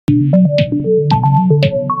Hello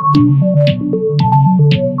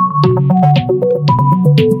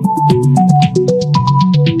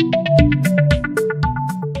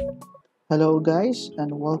guys,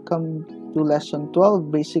 and welcome to lesson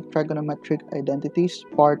 12, Basic Trigonometric Identities,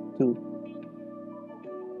 part 2.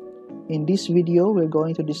 In this video, we're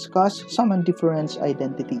going to discuss sum and difference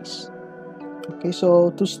identities. Okay,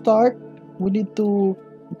 so to start, we need to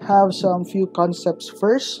have some few concepts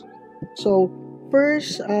first. So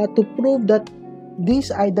first, to prove that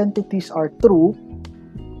these identities are true,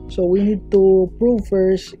 so we need to prove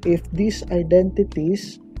first if these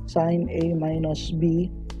identities, sine A minus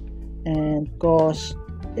B and cos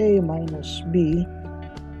A minus B,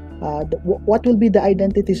 what will be the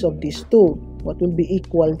identities of these two? What will be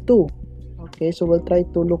equal to? Okay, so we'll try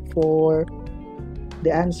to look for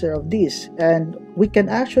the answer of this, and we can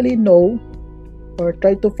actually know or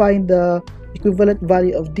try to find the equivalent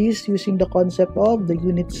value of this using the concept of the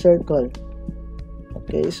unit circle.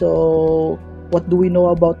 Okay, so what do we know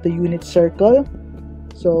about the unit circle?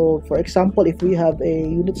 So for example, if we have a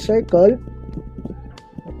unit circle,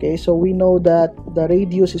 okay, so we know that the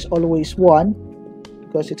radius is always 1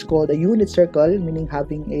 because it's called a unit circle, meaning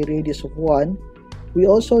having a radius of 1. We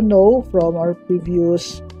also know from our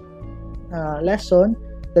previous lesson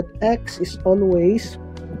that x is always,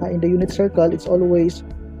 in the unit circle, it's always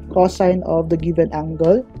cosine of the given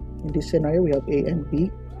angle. In this scenario, we have A and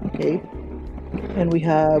B, okay? And we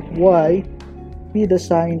have y be the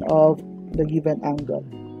sine of the given angle.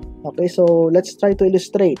 Okay, so let's try to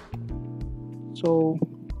illustrate. So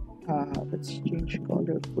let's change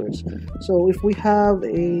color first. So if we have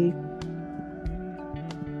a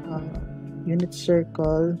unit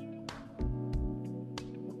circle,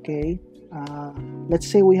 okay,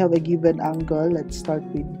 let's say we have a given angle. Let's start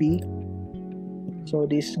with B. So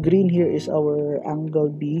this green here is our angle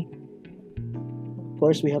B. Of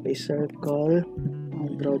course, we have a circle.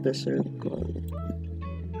 I'll draw the circle.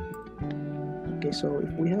 Okay, so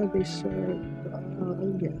if we have a circle,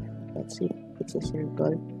 yeah, that's it. It's a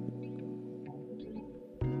circle.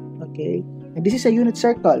 Okay, and this is a unit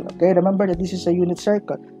circle. Okay, remember that this is a unit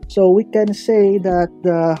circle. So we can say that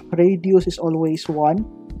the radius is always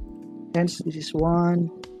 1. Hence, this is 1,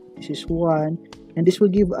 this is 1, and this will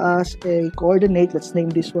give us a coordinate. Let's name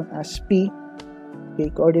this one as P. Okay,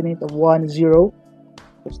 coordinate of 1, 0.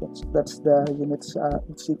 Because that's the units.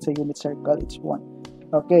 It's a unit circle. It's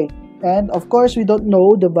 1. Okay, and of course we don't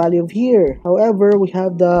know the value of here. However, we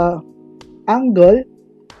have the angle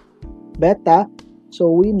beta.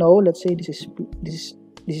 So we know, let's say this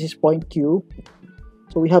is point Q.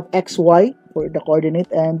 So we have xy for the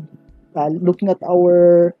coordinate, and looking at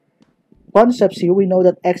our concepts here, we know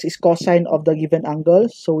that x is cosine of the given angle.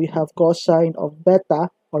 So we have cosine of beta,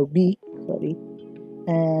 or B, sorry,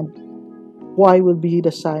 and y will be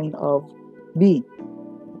the sine of B.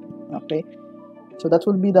 Okay, so that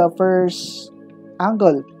will be the first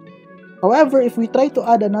angle. However, if we try to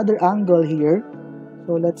add another angle here,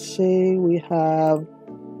 so let's say we have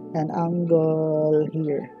an angle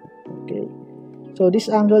here. Okay, so this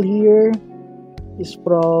angle here is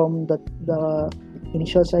from the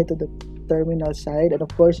initial side to the terminal side, and of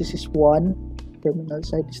course this is 1. Terminal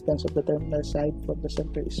side, distance of the terminal side from the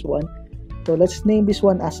center is 1. So let's name this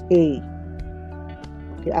one as A.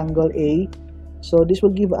 Okay, angle A. So this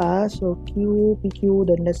will give us, so Q, PQ,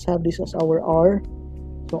 then let's have this as our R.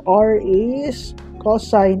 So R is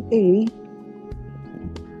cosine A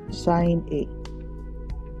sine A.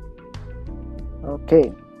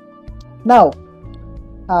 Okay, now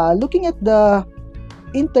looking at the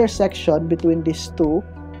intersection between these two,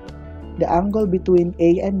 the angle between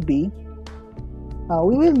A and B,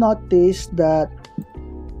 we will notice that,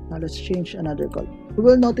 let's change another color. We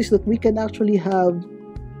will notice that we can actually have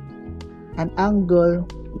an angle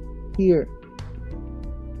here.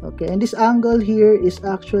 Okay, and this angle here is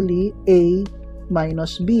actually A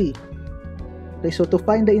minus B. Okay, so to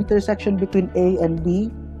find the intersection between A and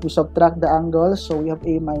B, we subtract the angle, so we have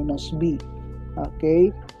A minus B.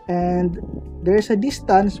 Okay, and there's a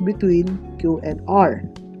distance between Q and R.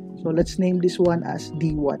 So let's name this one as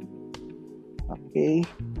D1. Okay.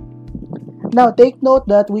 Now take note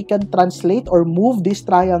that we can translate or move this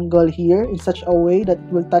triangle here in such a way that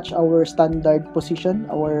will touch our standard position,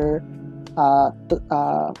 our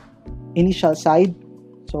initial side.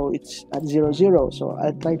 So it's at 0, 0. So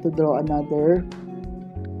I'll try to draw another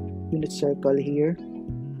unit circle here.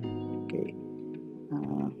 Okay.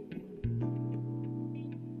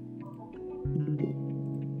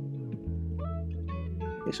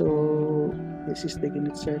 Okay, so this is the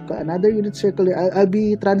unit circle. Another unit circle here. I'll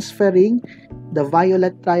be transferring the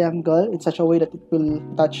violet triangle in such a way that it will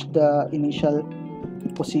touch the initial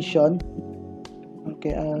position.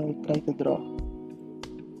 Okay, I'll try to draw.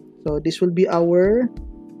 So this will be our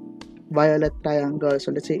violet triangle.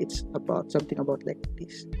 So let's say it's about something about like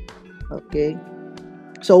this. Okay,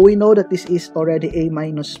 so we know that this is already A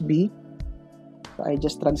minus B. So I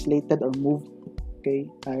just translated or moved. Okay,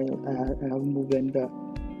 I'll move in the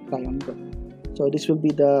triangle. So this will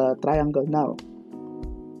be the triangle now.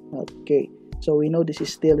 Okay, so we know this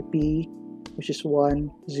is still P, which is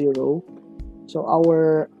 1, 0.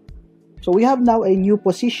 So we have now a new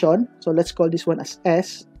position. So let's call this one as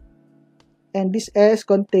S. And this S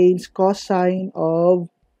contains cosine of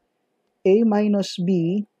A minus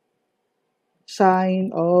B,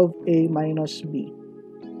 sine of A minus B.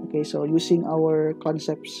 Okay, so using our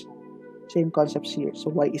concepts, same concepts here.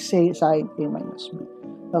 So y is sine A minus B.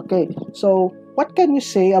 Okay, so what can you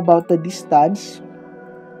say about the distance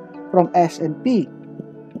from S and P?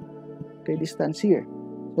 Okay, distance here.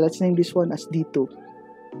 So let's name this one as D2.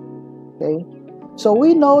 Okay, so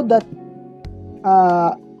we know that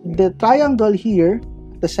the triangle here,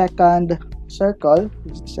 the second circle,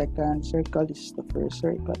 this is the second circle, this is the first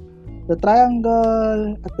circle. The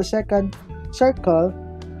triangle at the second circle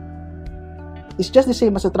is just the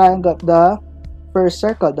same as the triangle at the first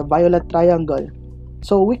circle, the violet triangle.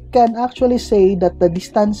 So we can actually say that the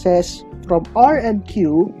distances from R and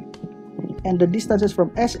Q and the distances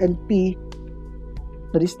from S and P,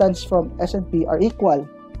 the distance from S and P are equal.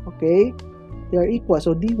 Okay, they are equal.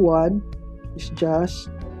 So D1 is just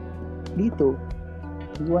D2.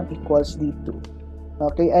 D1 equals D2.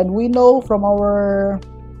 Okay, and we know from our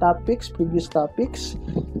topics, previous topics,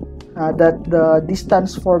 that the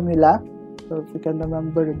distance formula, so if you can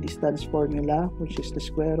remember the distance formula, which is the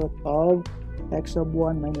square root of x sub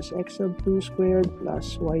 1 minus x sub 2 squared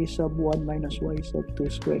plus y sub 1 minus y sub 2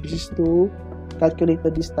 squared. This is to calculate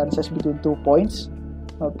the distances between 2 points.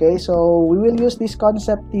 Okay, so we will use this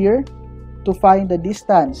concept here to find the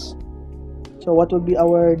distance. So what will be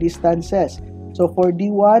our distances? So for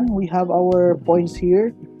D1, we have our points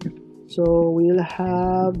here. So we'll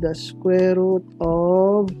have the square root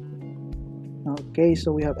of, okay,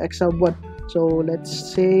 so we have x sub 1. So let's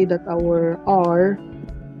say that our R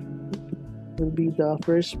will be the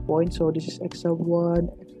first point. So this is x sub 1,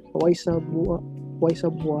 y sub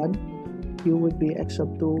 1, Q would be x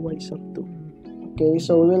sub 2, y sub 2. Okay,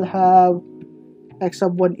 so we will have x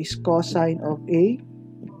sub 1 is cosine of A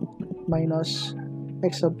minus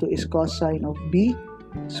x sub 2 is cosine of B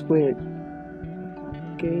squared.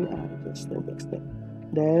 Okay, just step.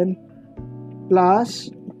 Then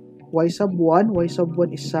plus y sub 1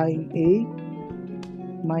 is sine A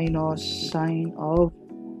minus sine of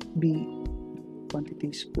B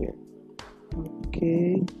quantity squared.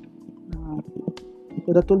 Okay,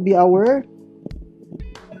 so that will be our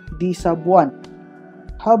D sub 1.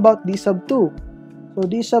 How about D sub 2? So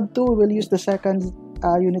D sub 2, we'll use the second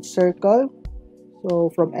unit circle.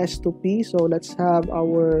 So from S to P, so let's have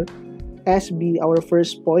our S be our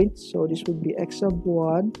first point. So this would be x sub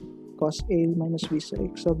 1 cos A minus B, so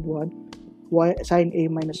x sub 1, y sine A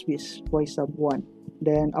minus B is y sub 1.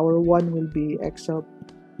 Then our 1 will be x sub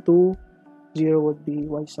 2, 0 would be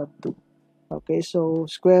y sub 2. Okay, so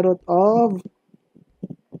square root of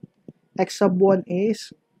x sub 1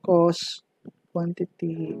 is cos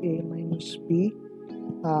quantity A minus B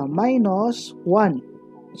minus 1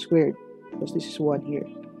 squared, because this is 1 here.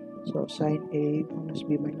 So sine A minus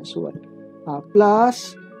B minus 1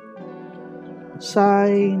 plus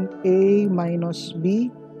sine A minus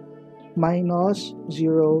B minus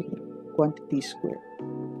 0 quantity squared.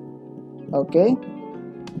 Okay,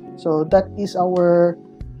 so that is our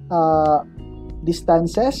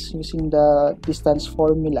distances using the distance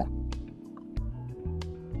formula.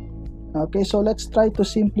 Okay, so let's try to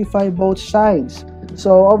simplify both sides.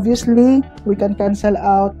 So obviously we can cancel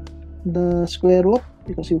out the square root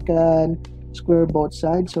because you can square both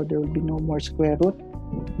sides, so there will be no more square root,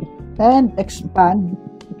 and expand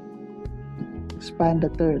the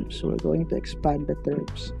terms. So we're going to expand the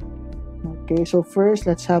terms. Okay, so first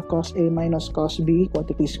let's have cos A minus cos B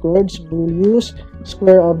quantity squared. So we'll use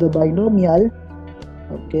square of the binomial.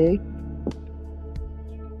 Okay,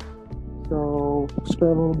 so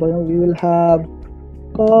square of the binomial, we will have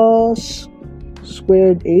cos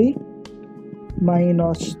squared A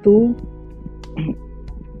minus 2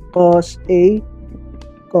 cos A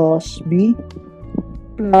cos B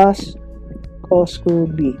plus cos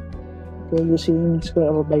squared B. Okay, using square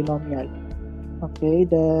of a binomial. Okay,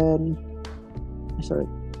 then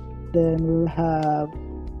we'll have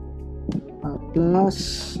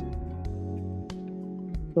plus.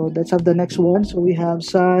 So let's have the next one. So we have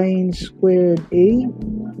sine squared A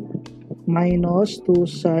minus 2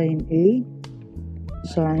 sine A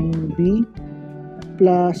sine b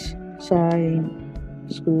plus sine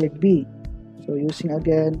squared b. So using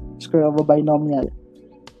again square of a binomial.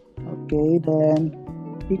 Okay, then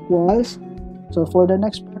equals. So for the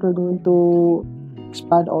next part, we're going to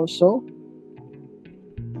expand also.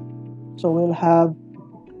 So we'll have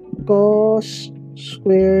cos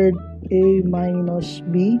squared a minus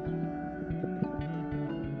b,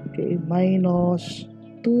 okay, minus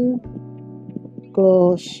 2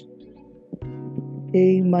 cos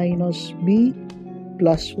a minus b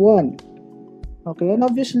plus 1. Okay, and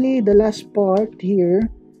obviously the last part here,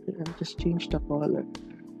 I'll just change the color.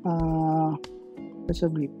 Let's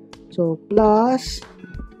agree. So plus,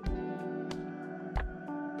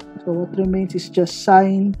 so what remains is just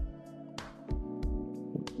sine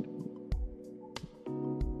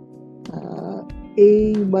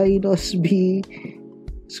a minus b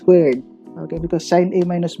squared. Okay, because sine a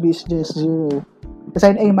minus b is just 0.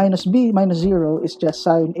 Sine a minus b minus 0 is just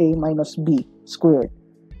sine a minus b squared,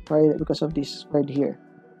 right? Because of this squared here.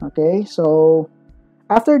 Okay, so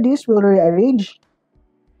after this, we'll rearrange.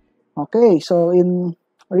 Okay, so in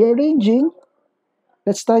rearranging,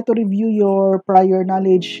 let's try to review your prior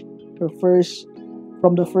knowledge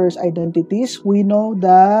from the first identities. We know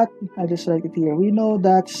that, I just write it here, we know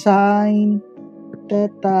that sine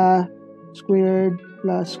theta squared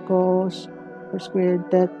plus cos squared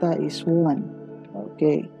theta is 1.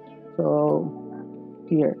 Okay, so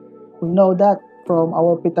here, we know that from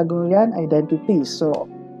our Pythagorean identities. So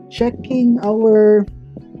checking our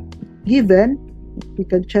given, we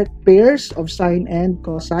can check pairs of sine and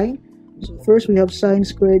cosine. So first we have sine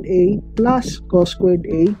squared a plus cos squared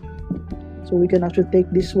a. So we can actually take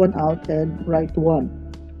this one out and write 1.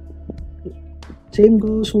 Same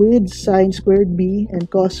goes with sine squared b and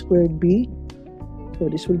cos squared b. So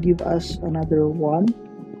this will give us another 1.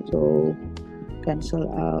 So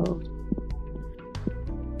cancel out.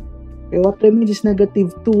 Okay, what remains is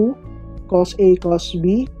negative 2 cos a cos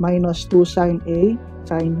b minus 2 sine a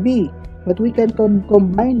sine b. But we can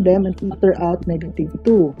combine them and factor out negative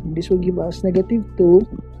 2. And this will give us negative 2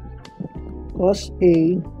 cos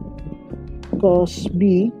a cos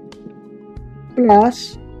b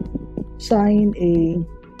plus sine a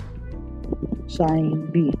sine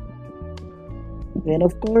b. And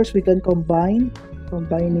of course, we can combining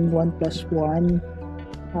 1 plus 1.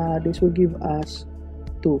 This will give us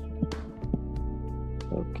 2.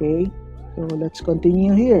 Okay, so let's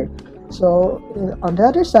continue here. So on the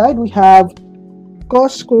other side, we have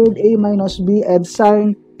cos squared a minus b and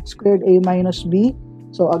sine squared a minus b.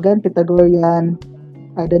 So again, Pythagorean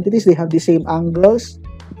identities, they have the same angles.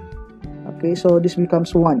 Okay, so this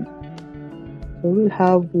becomes 1. So we'll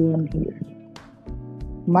have 1 here.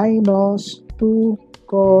 Minus 2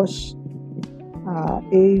 cos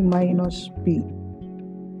a minus b.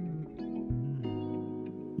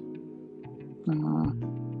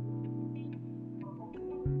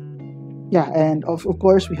 Yeah, and of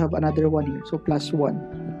course we have another 1 here, so plus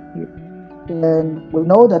 1 here. And we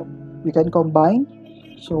know that we can combine,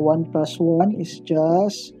 so 1 plus 1 is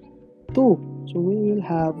just 2, so we will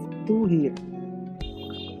have 2 here.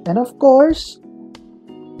 And of course,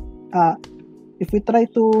 if we try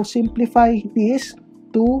to simplify this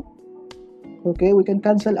 2, okay, we can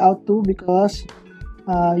cancel out 2 because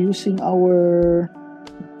using our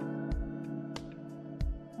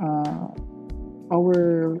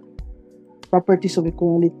properties of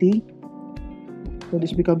equality, so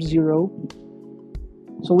this becomes 0.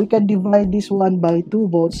 So we can divide this one by 2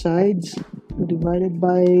 both sides. So divided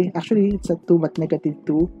by, actually it's a 2 but negative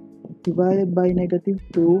 2, divided by negative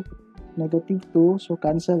 2, so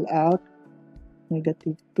cancel out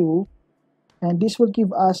negative 2, and this will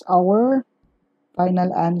give us our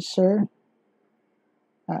final answer.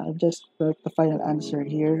 I'll just write the final answer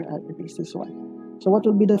here. It is this one. So what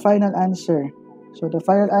will be the final answer? So the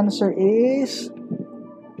final answer is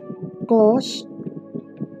cos,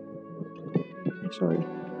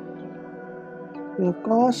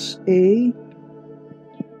 cos A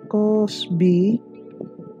cos B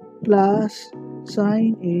plus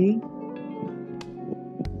sine A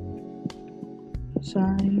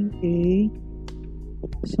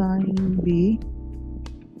sine B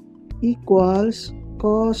equals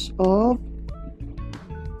cos of,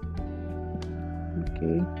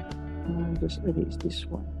 okay, I'll just erase this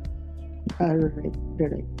one. Right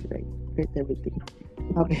everything.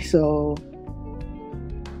 Okay, so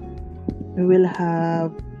we will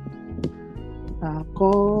have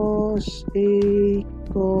cos A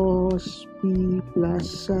cos B plus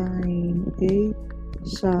sine A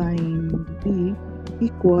sine B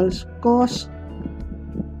equals cos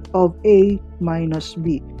of A minus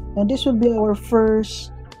B. And this will be our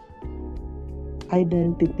first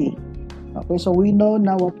identity. Okay, so we know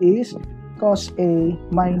now what is cos A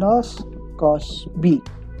minus cos B.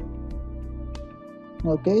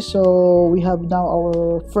 Okay, so we have now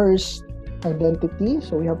our first identity.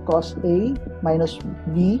 So we have cos A minus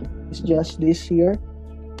B is just this here.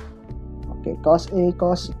 Okay, cos A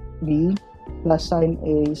cos B plus sin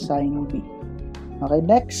A sin B. Okay,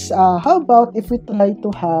 next, how about if we try to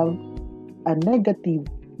have a negative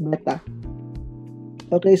beta?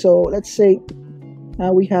 Okay, so let's say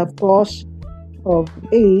we have cos of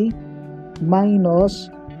A minus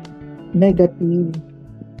negative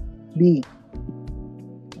B.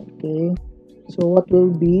 Okay, so what will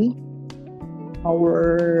be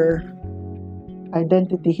our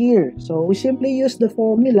identity here? So we simply use the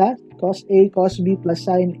formula cos A cos B plus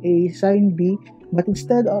sin A sin B, but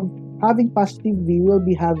instead of having positive B, we'll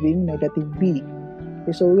be having negative B.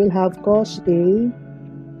 Okay, so we'll have cos A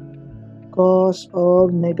cos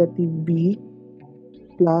of negative B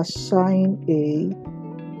plus sin A,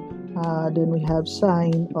 then we have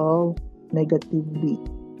sin of negative B.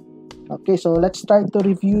 Okay, so let's start to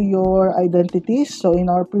review your identities. So in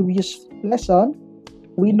our previous lesson,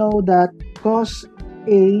 we know that cos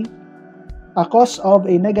of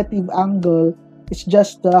a negative angle is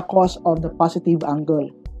just the cos of the positive angle.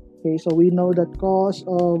 Okay, so we know that cos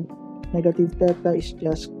of negative theta is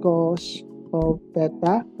just cos of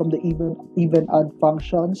theta from the even odd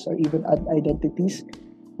functions or even odd identities.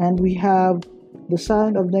 And we have the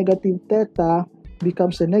sine of negative theta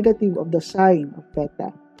becomes the negative of the sine of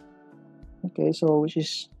theta. Okay, so which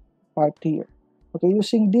is part here. Okay,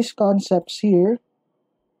 using these concepts here,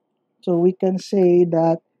 so we can say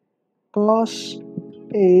that cos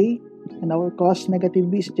A and our cos negative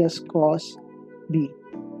B is just cos B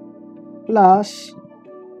plus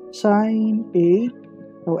sine A.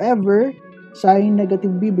 However, sine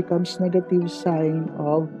negative B becomes negative sine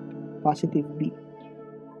of positive B.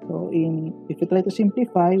 So if we try to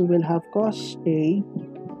simplify, we will have cos A,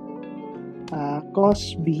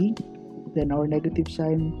 cos B, then our negative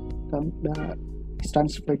sign is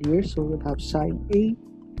transferred here, so we'll have sine A,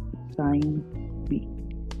 sine B.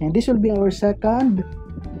 And this will be our second,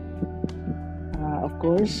 of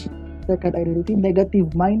course, second identity.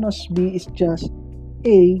 Negative minus B is just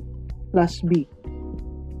A plus B.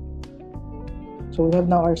 So we have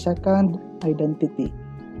now our second identity.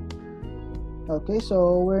 Okay,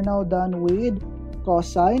 so we're now done with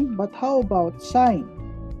cosine, but how about sine?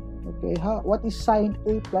 Okay, what is sine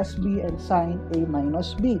A plus B and sine A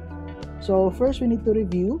minus B? So first we need to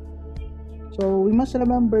review. So we must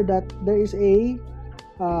remember that there is a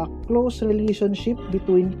close relationship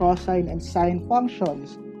between cosine and sine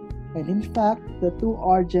functions. And in fact, the two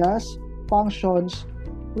are just functions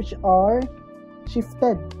which are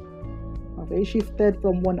shifted. Okay, shifted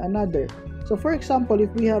from one another. So for example,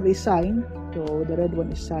 if we have a sine, so the red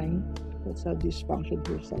one is sine. Let's have this function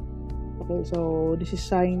here, sine. Okay, so this is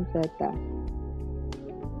sine theta.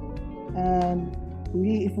 And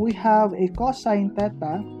if we have a cosine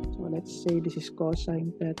theta, so let's say this is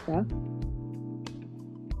cosine theta.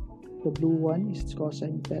 The blue one is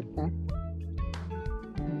cosine theta.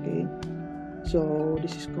 Okay, so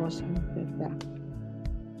this is cosine theta.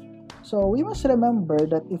 So we must remember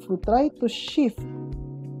that if we try to shift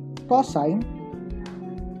cosine,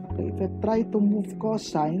 okay, if I try to move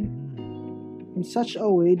cosine in such a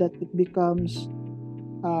way that it becomes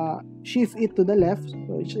shift it to the left,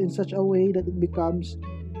 so it's in such a way that it becomes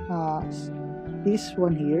this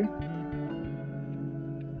one here.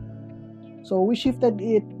 So we shifted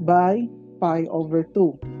it by pi over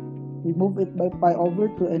 2. We move it by pi over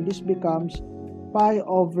 2, and this becomes pi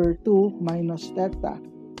over 2 minus theta.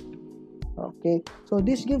 Okay, so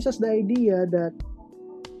this gives us the idea that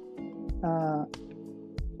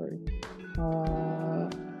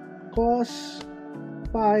cos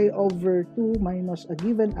pi over 2 minus a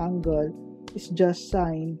given angle is just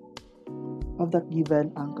sine of that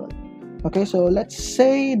given angle. Okay, so let's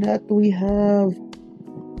say that we have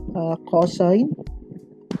cosine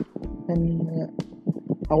and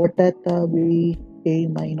our theta be A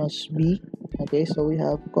minus B. Okay, so we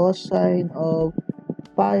have cosine of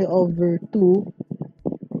pi over 2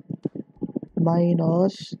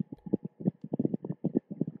 minus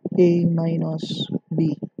A minus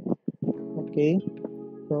B. Okay,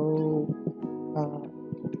 so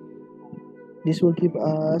this will give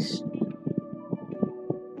us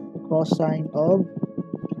cosine of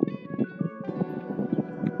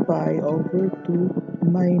pi over 2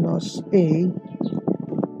 minus A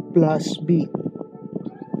plus B.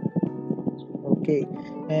 Okay,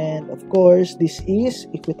 and of course this is,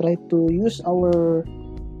 if we try to use our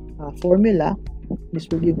formula, This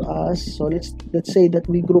will give us, so let's say that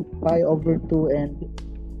we group pi over 2 and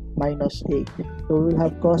minus a. So we will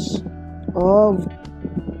have cos of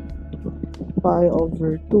pi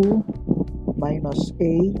over 2 minus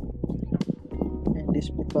a, and this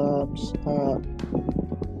becomes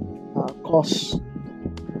cos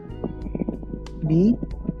b,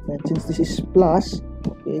 and since this is plus,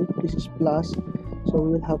 okay, this is plus, so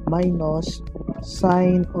we will have minus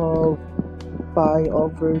sine of pi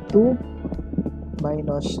over 2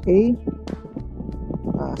 minus a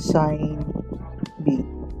sine b.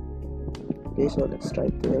 Okay, so let's try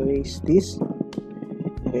to erase this.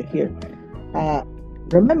 Okay, here.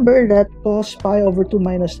 Remember that cos pi over 2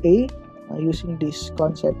 minus a, using this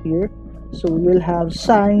concept here, so we will have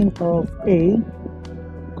sine of a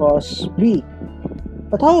cos b.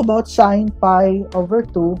 But how about sine pi over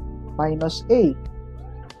 2 minus a?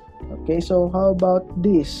 Okay, so how about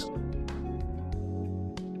this?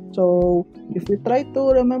 So if we try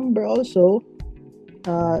to remember also,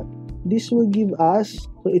 this will give us,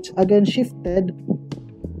 so it's again shifted.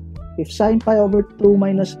 If sine pi over 2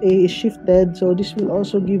 minus a is shifted, so this will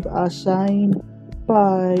also give us sine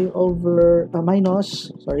pi over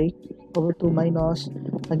over 2 minus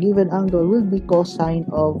a given angle will be cosine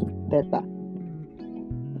of theta.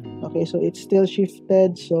 Okay, so it's still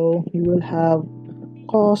shifted, so you will have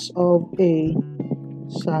cos of a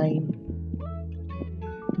sine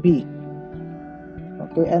b.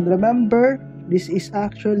 Okay, and remember, this is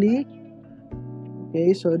actually,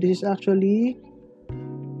 okay, so this is actually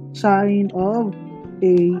sine of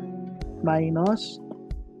a minus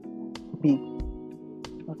b.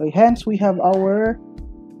 Okay, hence we have our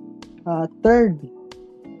third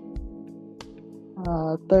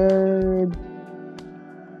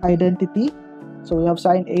identity. So we have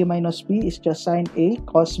sine a minus b is just sine a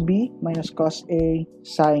cos b minus cos a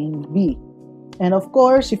sine b. And of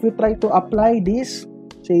course, if you try to apply this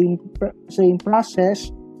same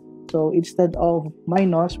process, so instead of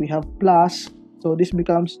minus we have plus, so this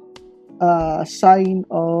becomes sine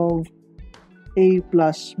of a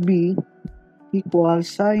plus b equals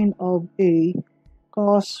sine of a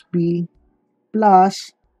cos b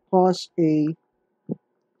plus cos a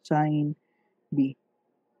sine b.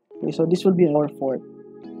 Okay, so this will be our fourth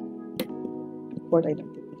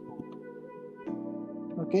identity.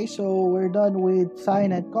 Okay, so we're done with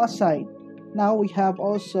sine and cosine. Now we have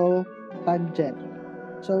also tangent.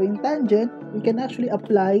 So in tangent, we can actually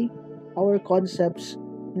apply our concepts,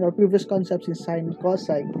 our previous concepts in sine and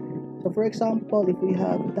cosine. So for example, if we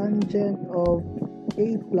have tangent of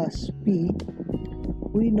a plus b,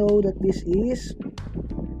 we know that this is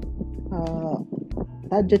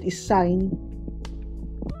tangent is sine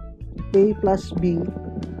a plus b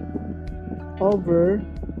over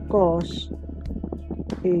cos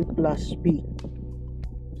a plus b.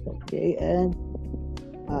 Okay, and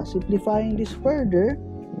simplifying this further,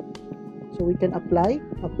 so we can apply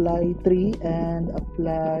 3 and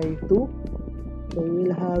apply 2. So we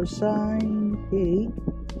will have sine a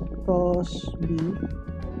cos b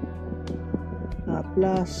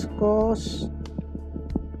plus cos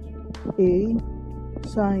a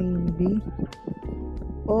sine b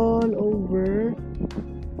all over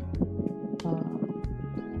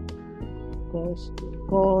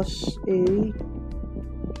cos a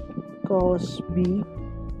cos b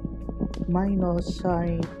minus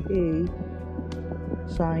sine a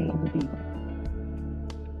sine b.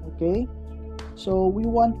 Okay, so we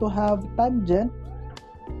want to have tangent,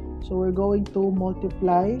 so we're going to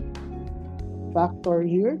multiply factor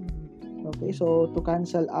here. Okay, so to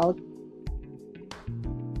cancel out.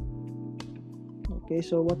 Okay,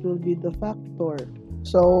 so what will be the factor?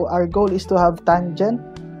 So our goal is to have tangent.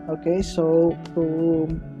 Okay, so to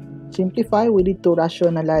simplify, we need to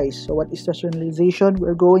rationalize. So what is rationalization?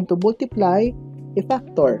 We're going to multiply a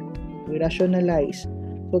factor. We rationalize.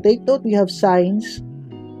 So take note, we have signs.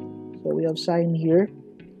 So we have sign here.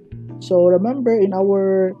 So remember, in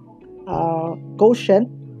our quotient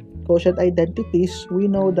identities, we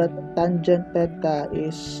know that tangent theta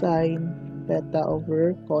is sine theta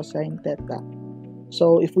over cosine theta.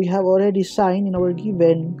 So if we have already sine in our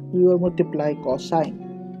given, we will multiply cosine.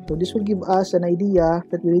 So this will give us an idea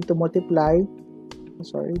that we need to multiply,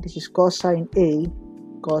 this is cosine A,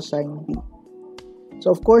 cosine B. So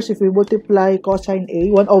of course, if we multiply cosine A,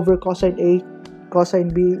 1 over cosine A, cosine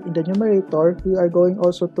B in the numerator, we are going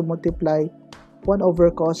also to multiply 1 over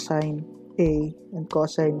cosine A and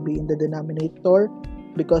cosine B in the denominator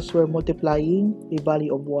because we're multiplying a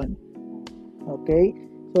value of 1. Okay,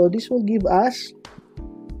 so this will give us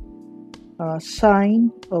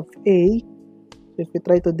sine of A. If we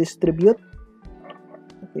try to distribute,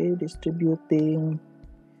 okay, distributing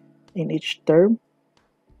in each term,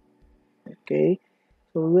 Okay,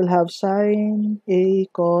 so we will have sine A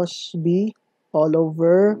cos B all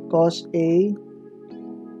over cos A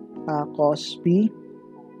cos B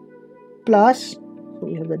plus, so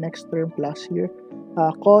we have the next term plus here,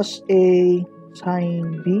 cos A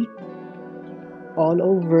sine B all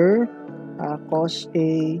over cos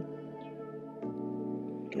A,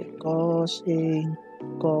 okay, cos A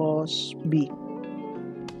cos B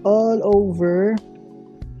all over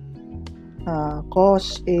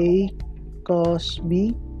cos A cos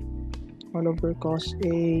B all over cos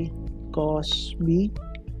A cos B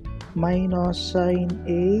minus sine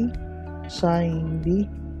A sine B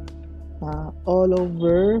all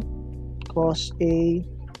over cos A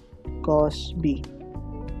cos B.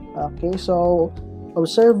 Okay, so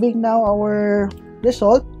observing now our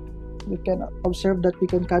result, we can observe that we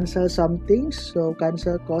can cancel some things. So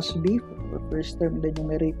cancel cos B for the first term in the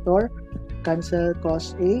numerator, cancel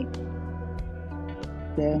cos A,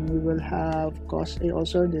 then we will have cos A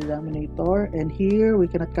also in the denominator, and here we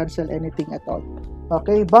cannot cancel anything at all.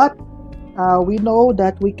 Okay, but we know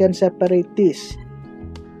that we can separate this.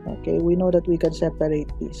 Okay, we know that we can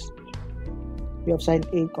separate this. We have sine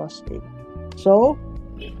A cos A. So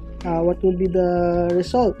what will be the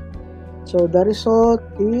result? So the result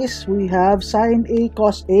is we have sine A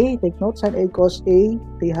cos A. Take note, sine A cos A,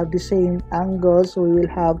 they have the same angle, so we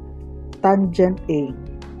will have tangent A.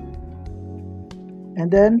 And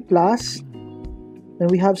then plus, then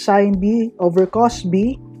we have sine B over cos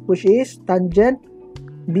B, which is tangent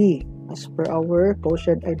B, as per our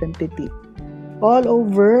quotient identity, all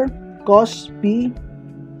over cos B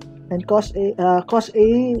and cos A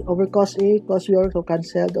over cos A, cos B also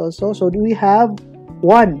cancelled also. So we have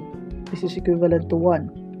 1. This is equivalent to 1.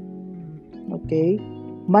 Okay,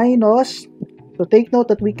 minus, so take note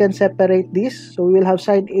that we can separate this. So we will have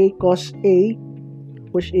sine A cos A,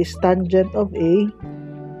 which is tangent of A,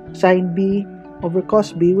 sine B over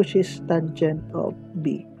cos B, which is tangent of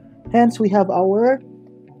B. Hence, we have our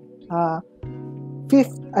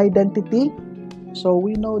fifth identity. So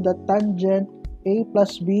we know that tangent A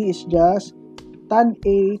plus B is just tan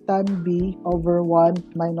A tan B over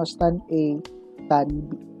 1 minus tan A tan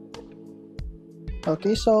B.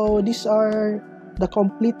 Okay, so these are the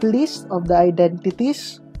complete list of the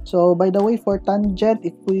identities. So by the way, for tangent,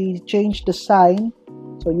 if we change the sign,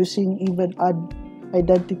 so using even odd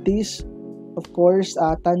identities, of course,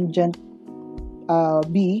 tangent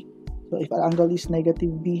B, so if an angle is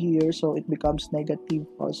negative B here, so it becomes negative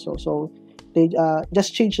also. So they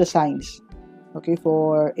just change the signs, okay,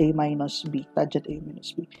 for A minus B, tangent A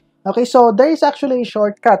minus B. Okay, so there is actually a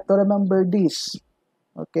shortcut to remember this.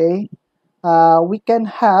 Okay, we can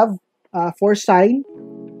have for sine,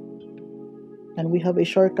 and we have a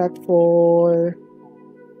shortcut for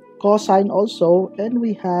cosine also, and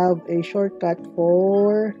we have a shortcut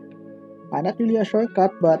for not really a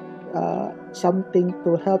shortcut, but something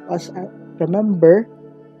to help us remember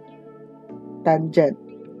tangent.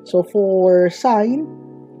 So for sine,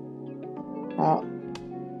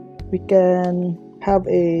 we can have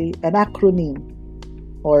an acronym,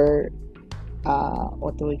 or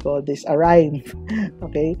what do we call this, a rhyme.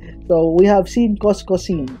 Okay, so we have sin cos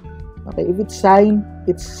cosine. Okay, if it's sine,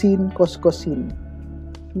 it's sin cos cosine.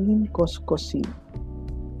 Sin cos cosine.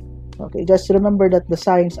 Okay, just remember that the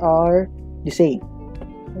signs are the same.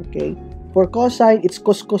 Okay, for cosine, it's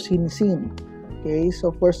cos cosine sin. Okay,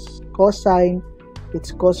 so for cosine,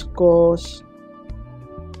 it's cos cos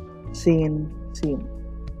sin sin.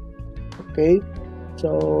 Okay,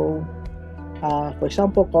 so for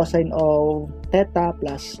example, cosine of theta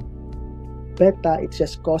plus beta, it's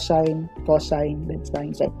just cosine cosine then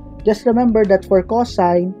sine sine. Just remember that for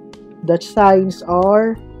cosine, the signs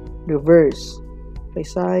are reverse. The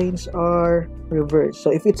signs are reverse.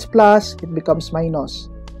 So if it's plus, it becomes minus.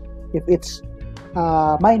 If it's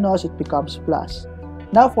minus, it becomes plus.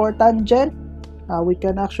 Now for tangent, we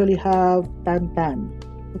can actually have tan tan.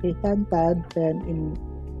 Okay, tan tan, then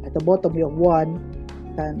at the bottom we have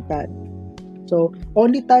 1 tan tan. So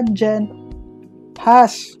only tangent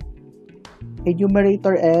has a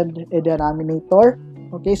numerator and a denominator.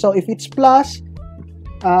 Okay, so if it's plus,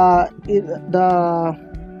 the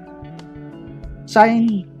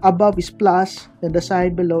sign above is plus, then the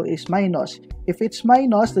sign below is minus. If it's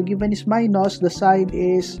minus, the given is minus, the sign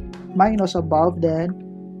is minus above, then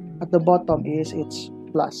at the bottom is it's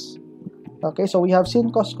plus. Okay, so we have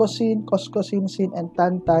sin cos cosine, cos cosine sin, and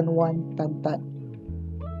tan tan 1 tan tan.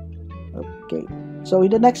 Okay, so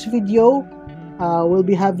in the next video, we'll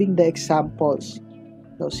be having the examples.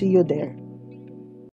 So see you there.